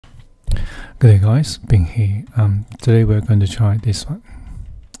Good day guys, Bing here. Today we're going to try this one.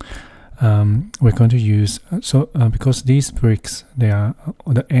 We're going to use because these bricks, they are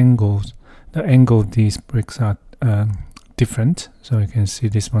the angle of these bricks are different. So you can see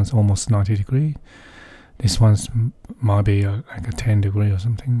this one's almost 90 degree. This one's might be like a 10 degree or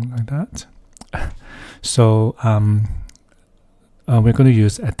something like that. So we're going to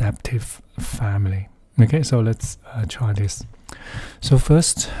use adaptive family. Okay, so let's try this. So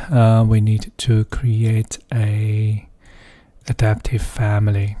first we need to create a adaptive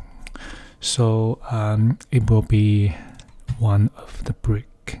family. So it will be one of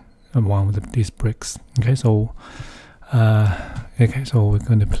these bricks. Okay, so so we're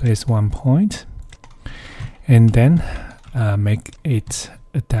going to place 1 point and then make it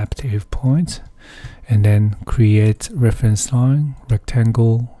adaptive point, and then create reference line,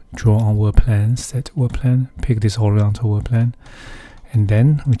 rectangle, draw on world plan, set world plan, pick this horizontal world plan, and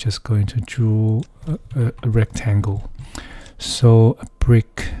then we're just going to draw a rectangle. So a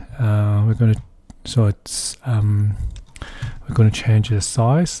brick, we're going to change the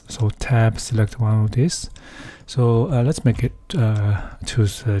size. So tab, select one of this. So let's make it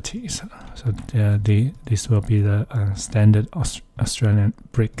 230. So this will be the standard Australian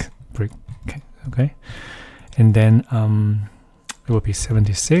brick. Okay, and then it will be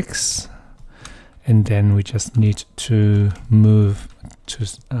 76, and then we just need to move to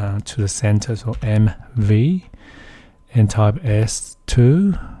the center, so MV, and type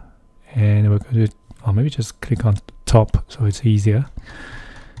S2, and we're going to, or maybe just click on top so it's easier.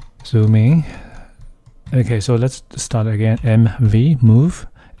 Zoom in. Okay, so let's start again. MV, move,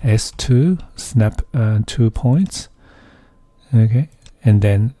 S2, snap 2 points. Okay, and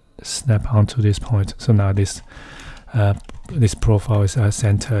then snap onto this point. So now this profile is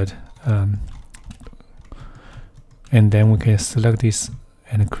centered, and then we can select this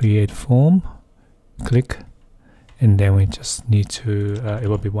and create form, click, and then we just need to it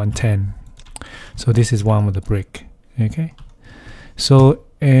will be 110. So this is one with the brick. Okay, so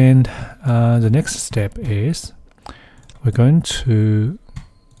and the next step is we're going to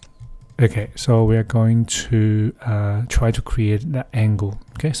try to create the angle.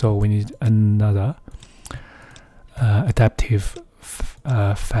 Okay, so we need another adaptive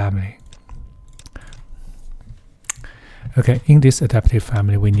family. Okay, in this adaptive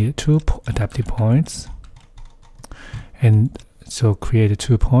family we need 2 adaptive points, and so create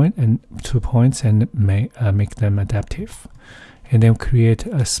 2 points and make them adaptive, and then create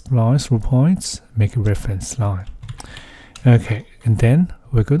a spline through points, make a reference line. Okay, and then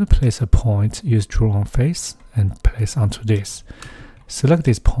we're going to place a point, use draw on face, and place onto this. Select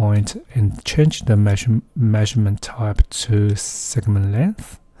this point and change the measurement type to segment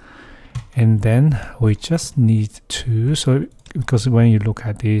length, and then we just need to, so because when you look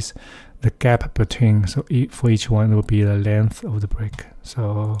at this, the gap between, so for each one will be the length of the brick.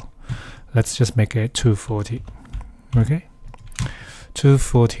 So let's just make it 240. Okay,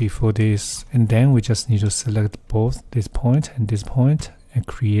 240 for this, and then we just need to select both this point and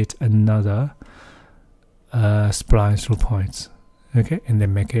create another spline through points. Okay, and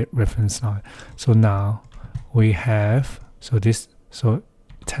then make it reference line. So now we have,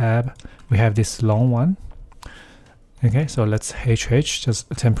 tab, we have this long one. Okay, so let's HH, just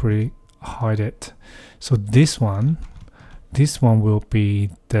temporarily hide it. So this one will be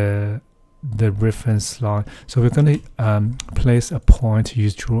the reference line. So we're going to place a point,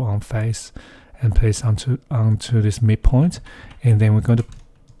 use draw on face, and place onto this midpoint, and then we're going to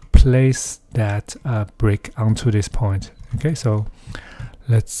place that brick onto this point. Okay, so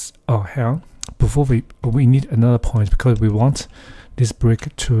let's, hang on, before we need another point, because we want this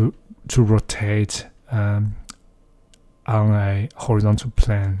brick to rotate on a horizontal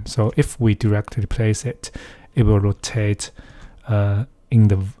plane. So if we directly place it, it will rotate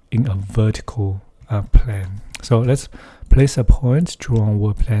in a vertical plane. So let's place a point, draw on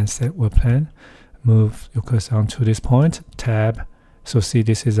world plan, set world plan, move your cursor onto this point, tab. So see,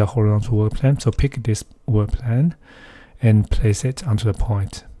 this is a horizontal world plan, so pick this world plan and place it onto the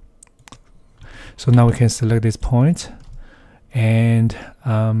point. So now we can select this point, and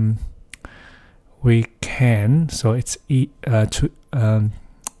we can, so it's to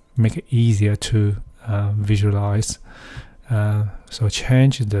make it easier to visualize. So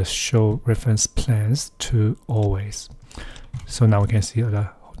change the show reference plans to always. So now we can see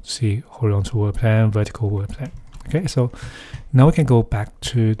horizontal world plan, vertical world plan. Okay, so now we can go back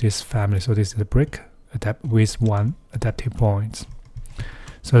to this family. So this is the brick with 1 adaptive point.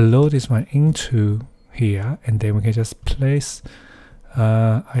 So load this one into here, and then we can just place,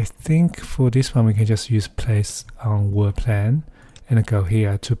 I think for this one we can just use place on world plan, and go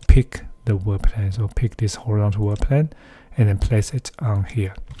here to pick the work plane. So pick this horizontal work plane and then place it on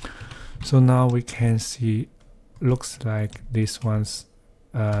here. So now we can see, looks like this one's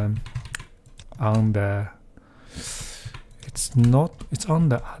on the, it's on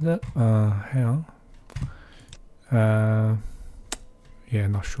the other, hang on, yeah,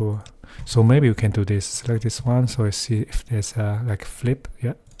 not sure. So maybe we can do this, select this one, so I see if there's a like flip.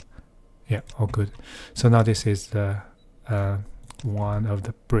 Yeah, all good. So now this is the one of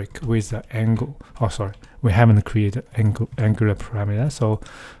the brick with the angle. Oh, sorry, we haven't created angular parameter. So,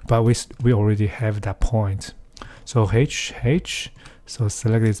 but we already have that point. So H. So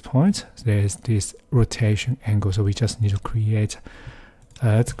select this point. There's this rotation angle. So we just need to create.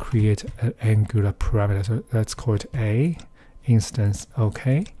 Let's create an angular parameter. So let's call it A instance.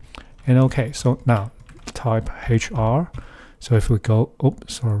 Okay, and okay. So now type HR. So if we go,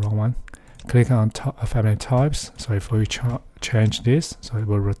 oops, sorry, wrong one. Click on family types. So if we change this, so it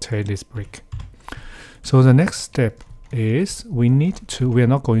will rotate this brick. So the next step is we are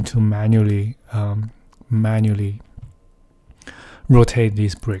not going to manually rotate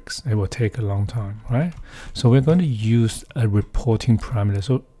these bricks. It will take a long time, right? So we're going to use a reporting parameter.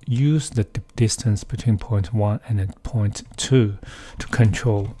 So use the distance between point 1 and then point 2 to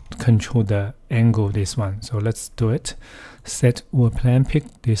control the angle of this one. So let's do it. Set work plane,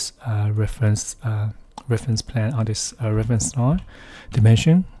 pick this reference plane on this reference line,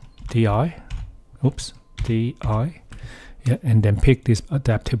 dimension di, yeah, and then pick this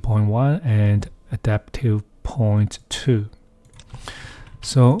adaptive point 1 and adaptive point 2.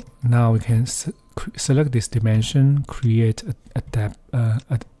 So now we can select this dimension, create a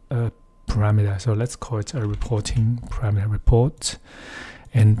parameter. So let's call it a reporting parameter, report,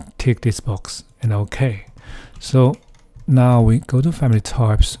 and tick this box and OK. So now we go to family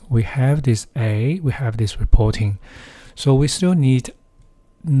types. We have this A, we have this reporting. So we still need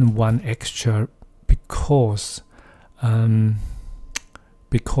one extra because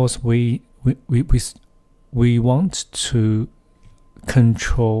we want to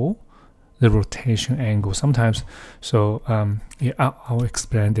control the rotation angle sometimes. So yeah, I'll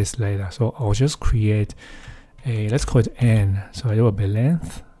explain this later. So I'll just create a, let's call it N. So it will be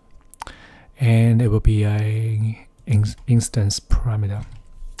length, and it will be a instance parameter.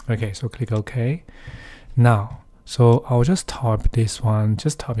 Okay, so click OK. Now, so I'll just type this one,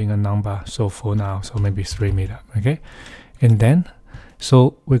 just typing a number. So for now, so maybe 3 meters. Okay, and then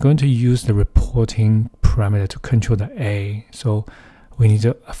so we're going to use the reporting parameter to control the A. So we need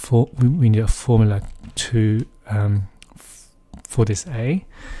a formula to for this A.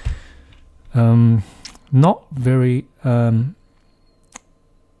 Not very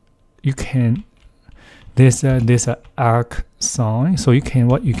you can, there's a arc sign. So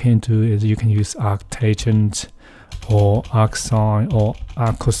what you can do is you can use arctangent or arc sine or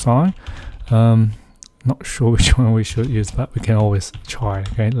arc cosine. Not sure which one we should use, but we can always try.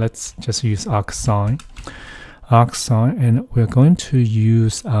 Okay, let's just use arc sine, and we're going to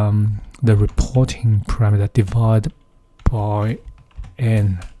use the reporting parameter divide by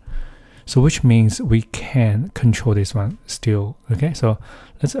n. So which means we can control this one still. Okay, so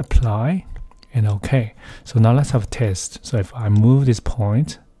let's apply and OK. So now let's have a test. So if I move this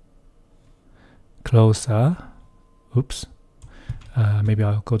point closer, oops, maybe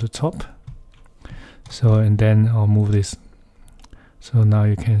I'll go to top. So and then I'll move this. So now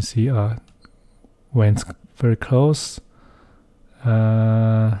you can see when it's very close.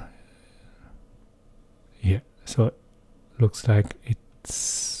 Yeah, so it looks like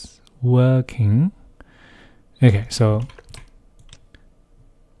it's working. Okay, so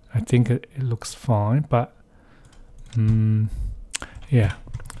I think it looks fine, but yeah,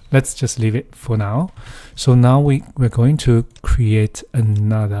 let's just leave it for now. So now we're going to create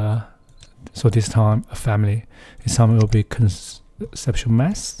another. So this time a family. This time it will be conceptual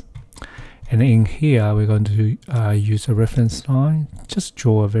mass. And in here we're going to use a reference line. Just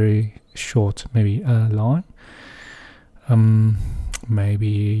draw a very short, maybe a line.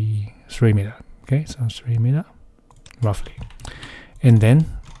 Maybe 3 meters. Okay, so 3 meters roughly. And then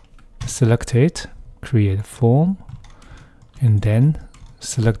select it, create a form, and then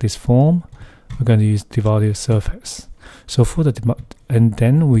select this form. We're going to use divided surface. So for the and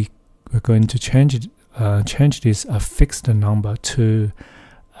then we're going to change it, change this fixed number to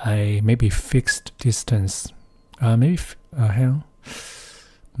a maybe fixed distance. Maybe hang on.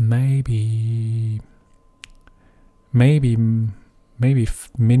 Maybe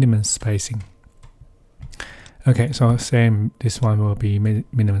minimum spacing. Okay, so same. This one will be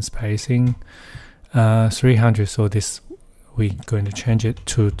minimum spacing, 300. So this we're going to change it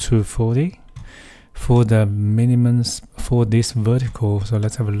to 240. for the minimums for this vertical, so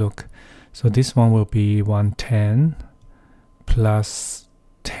let's have a look. So this one will be 110 plus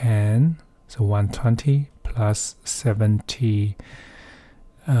 10, so 120 plus 76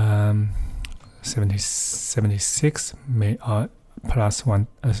 plus 1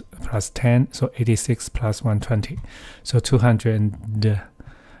 plus 10, so 86 plus 120, so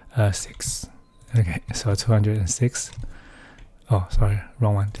 206. Okay, so 206. Oh, sorry,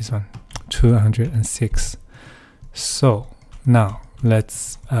 wrong one. This one, 206. So now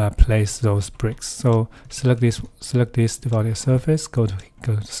let's place those bricks. So select this divided surface. Go to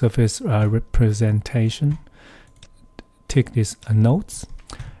surface representation. Tick this nodes,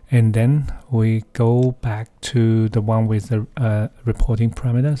 and then we go back to the one with the reporting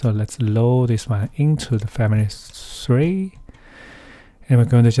parameter. So let's load this one into the family 3. And we're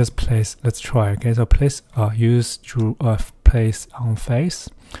going to just place, let's try, okay, so place, use place on face.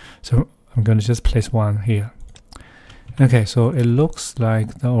 So I'm going to just place one here. Okay, so it looks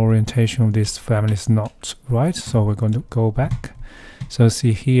like the orientation of this family is not right. So we're going to go back. So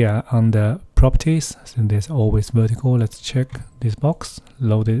see here on the properties, and there's always vertical. Let's check this box,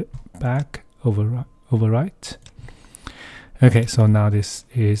 load it back, overwrite. Okay, so now this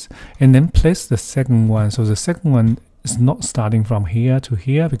is, and then place the second one. So the second one is not starting from here to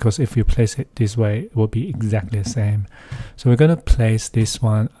here, because if you place it this way, it will be exactly the same. So we're going to place this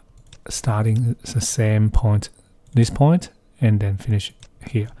one starting the same point, this point, and then finish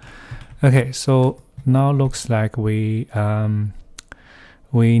here. Okay, so now looks like we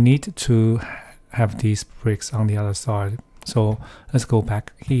need to have these bricks on the other side. So let's go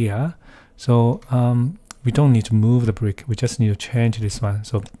back here. So we don't need to move the brick, we just need to change this one.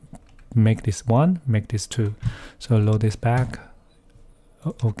 So make this 1, make this 2. So load this back,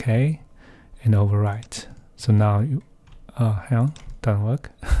 okay, and overwrite. So now you, hang on, doesn't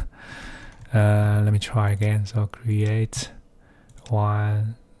work. Let me try again. So create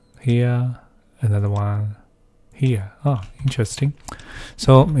one here, another one here. Oh, interesting.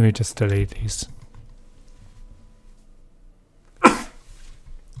 So maybe just delete these.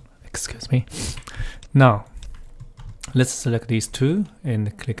 Excuse me. Now let's select these two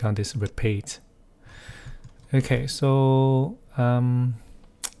and click on this repeat. Okay, so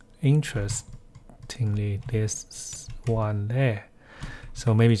interestingly, there's one there.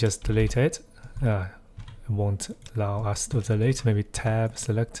 So maybe just delete it. It won't allow us to delete. Maybe tab,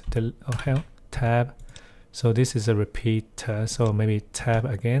 select, tab. So this is a repeater. So maybe tab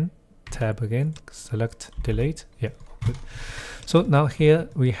again, select, delete. Yeah, good. So now here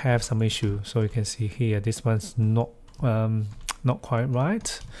we have some issue. So you can see here, this one's not quite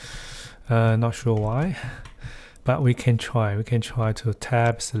right. Not sure why, but we can try. We can try to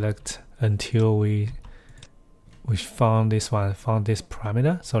tab, select until we found this one, found this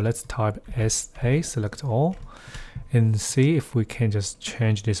parameter. So let's type SA, select all, and see if we can just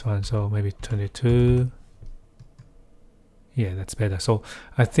change this one. So maybe 22. Yeah, that's better. So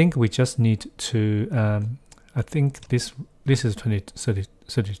I think we just need to I think this is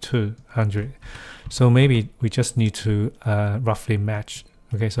 3200. So maybe we just need to roughly match.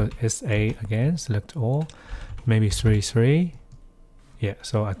 Okay, so SA again, select all, maybe 33. Yeah,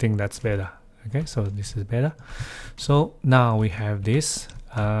 so I think that's better. Okay, so this is better. So now we have this.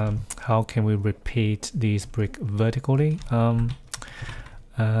 How can we repeat these brick vertically?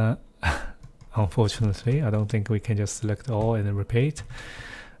 Unfortunately, I don't think we can just select all and then repeat.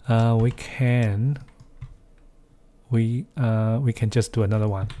 We can just do another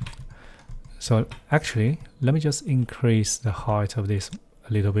one. So actually, let me just increase the height of this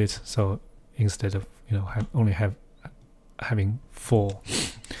a little bit. So instead of only having 4.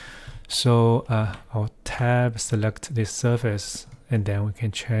 So I'll tab, select this surface, and then we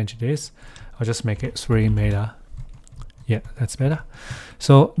can change this. I'll just make it 3 meter. Yeah, that's better.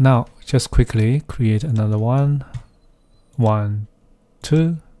 So now just quickly create another one. 1,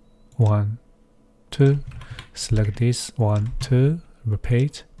 2, 1, 2. Select this 1, 2,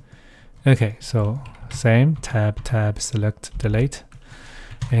 repeat. Okay, so same, tab, select, delete.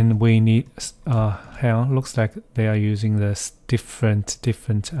 And we need hang on, looks like they are using this different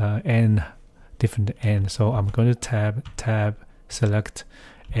end. So I'm going to tab, select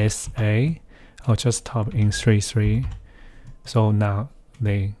SA. I'll just type in 33. So now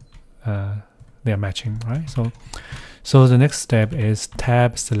they are matching, right? So the next step is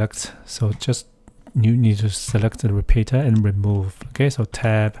tab, select. So just you need to select the repeater and remove. Okay, so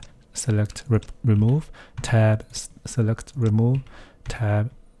tab, select, remove, tab, select, remove, tab,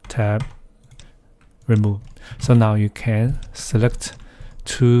 remove. So now you can select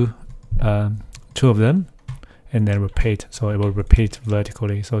two of them and then repeat. So it will repeat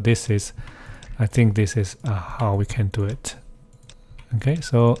vertically. So this is I think this is how we can do it. Okay,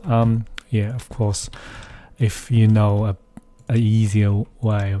 so yeah, of course, if you know a easier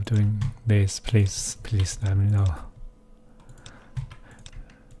way of doing this, please let me know.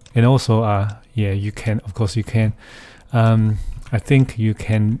 And also yeah, you can, of course you can, I think you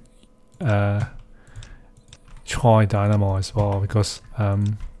can try Dynamo as well, because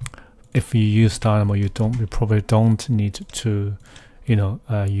if you use Dynamo, you probably don't need to, you know,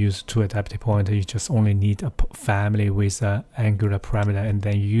 use two adaptive pointer. You just only need a family with an angular parameter, and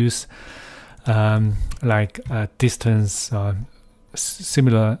then use like a distance,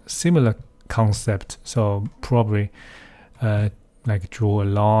 similar concept. So probably like draw a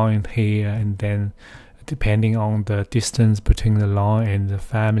line here, and then depending on the distance between the line and the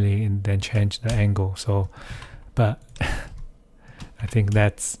family, and then change the angle. So but I think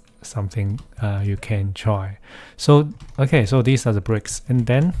that's something you can try. So okay, so these are the bricks, and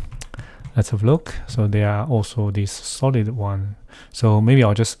then let's have a look. So there are also these solid one. So maybe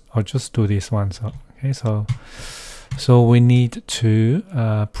I'll just do this one. So okay, so we need to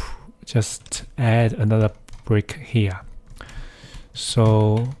just add another brick here.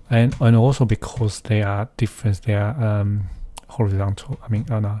 So and also because they are different, they are horizontal. I mean,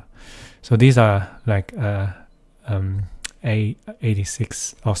 no. So these are like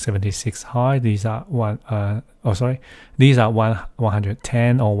 86 or 76 high. These are these are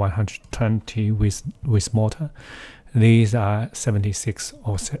 110 or 120 with mortar. These are 76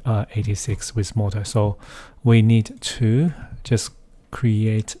 or 86 with mortar. So we need to just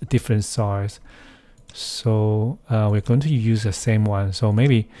create a different size. So we're going to use the same one. So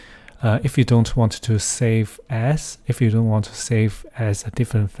maybe if you don't want to save as, a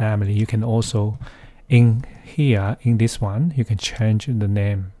different family, you can also in this one you can change the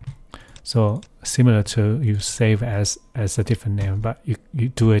name. So similar to you save as a different name, but you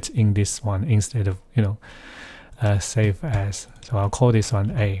do it in this one instead of, you know, save as. So I'll call this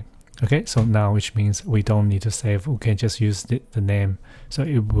one A. Okay, so now, which means we don't need to save, we can just use the name, so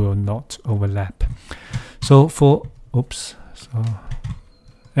it will not overlap. So for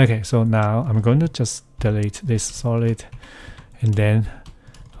okay, so now I'm going to just delete this solid, and then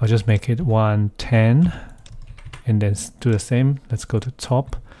I'll just make it 110, and then do the same. Let's go to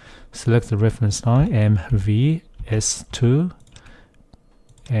top, select the reference line MVS2,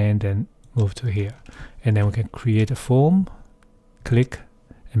 and then move to here, and then we can create a form, click,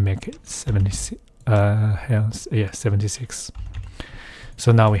 and make it 76. 76.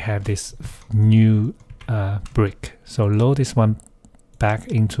 So now we have this new brick. So load this one back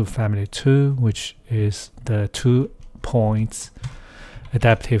into family 2, which is the 2 points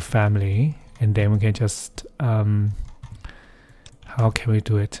adaptive family, and then we can just how can we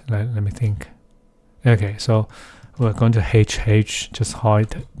do it? Let me think. Okay, so we're going to HH, just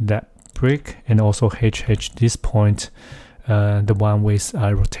hide that brick, and also HH this point, the one with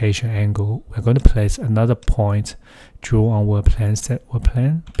a rotation angle. We're going to place another point, draw on world plane, set world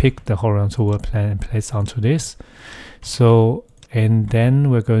plane, pick the horizontal world plane and place onto this. So, and then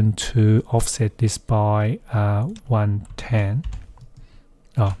we're going to offset this by 110,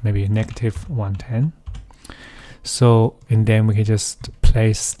 maybe negative 110. So, and then we can just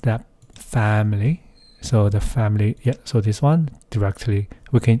place that family. So the family, yeah, so this one directly,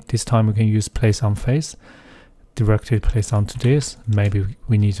 this time we can use place on face, directly place onto this. Maybe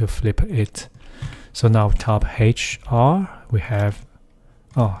we need to flip it. So now top HR, we have,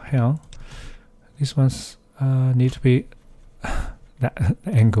 hang on, these ones need to be that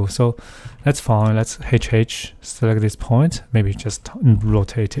angle, so that's fine. Let's HH, select this point, maybe just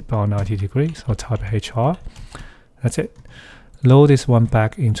rotate it by 90 degrees, or type HR. That's it. Load this one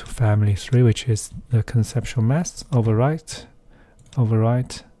back into family 3, which is the conceptual mass. Overwrite,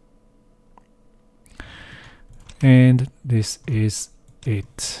 and this is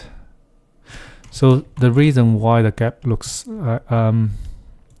it. So the reason why the gap looks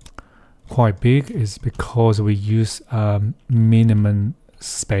quite big is because we use minimum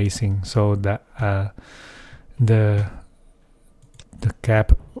spacing, so that the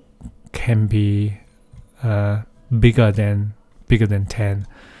gap can be bigger than 10,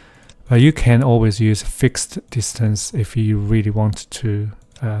 but you can always use fixed distance if you really want to,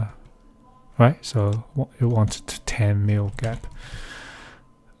 right? So you want to 10 mil gap.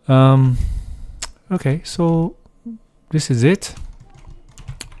 Okay, so this is it.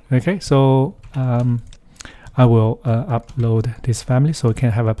 Okay, so I will upload this family so we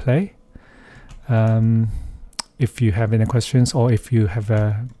can have a play. If you have any questions, or if you have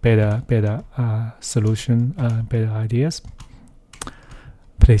a better solution, better ideas,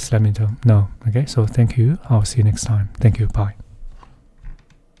 please let me know. Okay, so thank you. I'll see you next time. Thank you. Bye.